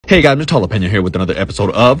Hey guys, Mr. Jalapeno here with another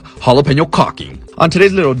episode of Jalapeno Caulking. On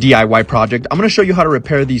today's little DIY project, I'm going to show you how to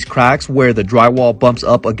repair these cracks where the drywall bumps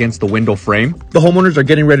up against the window frame. The homeowners are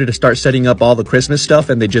getting ready to start setting up all the Christmas stuff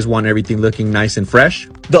and they just want everything looking nice and fresh.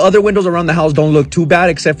 The other windows around the house don't look too bad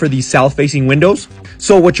except for these south-facing windows.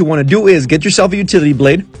 So what you want to do is get yourself a utility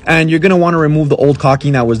blade and you're going to want to remove the old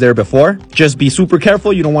caulking that was there before. Just be super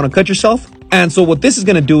careful, you don't want to cut yourself. And so what this is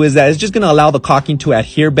going to do is that it's just going to allow the caulking to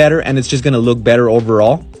adhere better and it's just going to look better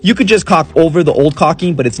overall. You could just caulk over the old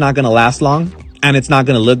caulking, but it's not going to last long and it's not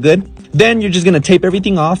going to look good. Then you're just going to tape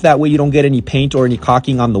everything off. That way you don't get any paint or any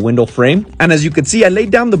caulking on the window frame. And as you can see, I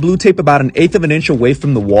laid down the blue tape about 1/8 of an inch away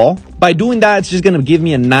from the wall. By doing that, it's just going to give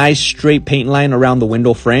me a nice straight paint line around the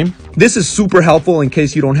window frame. This is super helpful in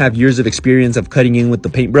case you don't have years of experience of cutting in with the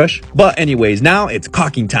paintbrush. But anyways, now it's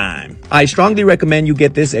caulking time. I strongly recommend you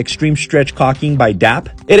get this Extreme Stretch Caulking by DAP.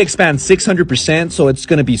 It expands 600%, so it's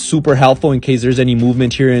going to be super helpful in case there's any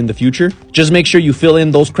movement here in the future. Just make sure you fill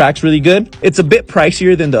in those cracks really good. It's a bit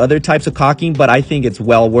pricier than the other types of caulking, but I think it's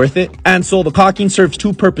well worth it. And so the caulking serves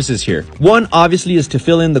two purposes here. One obviously is to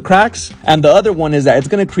fill in the cracks, and the other one is that it's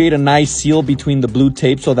going to create a nice seal between the blue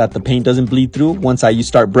tape so that the paint doesn't bleed through once you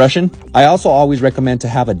start brushing. I also always recommend to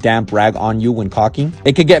have a damp rag on you when caulking.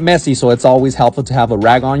 It could get messy, so it's always helpful to have a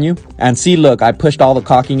rag on you. And see, look, I pushed all the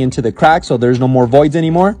caulking into the cracks so there's no more voids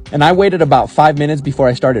anymore. And I waited about 5 minutes before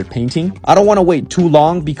I started painting. I don't want to wait too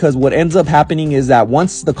long because what ends up happening is that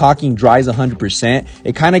once the caulking dries 100%,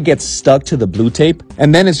 it kind of gets stuck to the blue tape.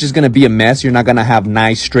 And then it's just going to be a mess. You're not going to have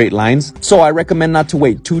nice straight lines. So I recommend not to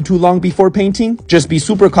wait too long before painting. Just be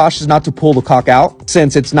super cautious not to pull the caulk out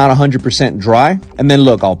since it's not 100% dry. And then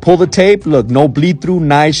look, I'll pull the tape. Look, no bleed through,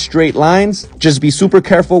 nice straight lines. Just be super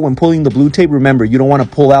careful when pulling the blue tape. Remember, you don't want to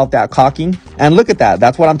pull out that caulking. And look at that.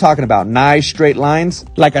 That's what I'm talking about. Nice straight lines.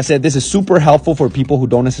 Like I said, this is super helpful for people who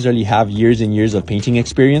don't necessarily have years and years of painting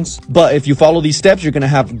experience. But if you follow these steps, you're going to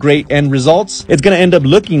have great end results. It's going to end up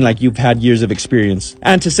looking like you've had years of experience.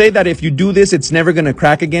 And to say that if you do this, it's never going to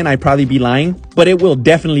crack again, I'd probably be lying. But it will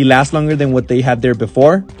definitely last longer than what they had there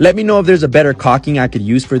before. Let me know if there's a better caulking I could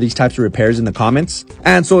use for these types of repairs in the comments.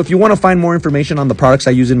 And so if you want to find more information on the products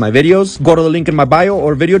I use in my videos, go to the link in my bio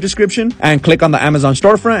or video description and click on the Amazon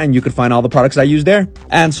storefront and you could find all the products I use there.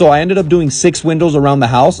 And so I ended up doing 6 windows around the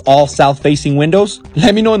house, all south-facing windows.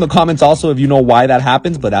 Let me know in the comments also if you know why that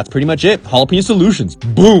happens, but that's pretty much it. Jalapeno Solutions.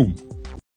 Boom!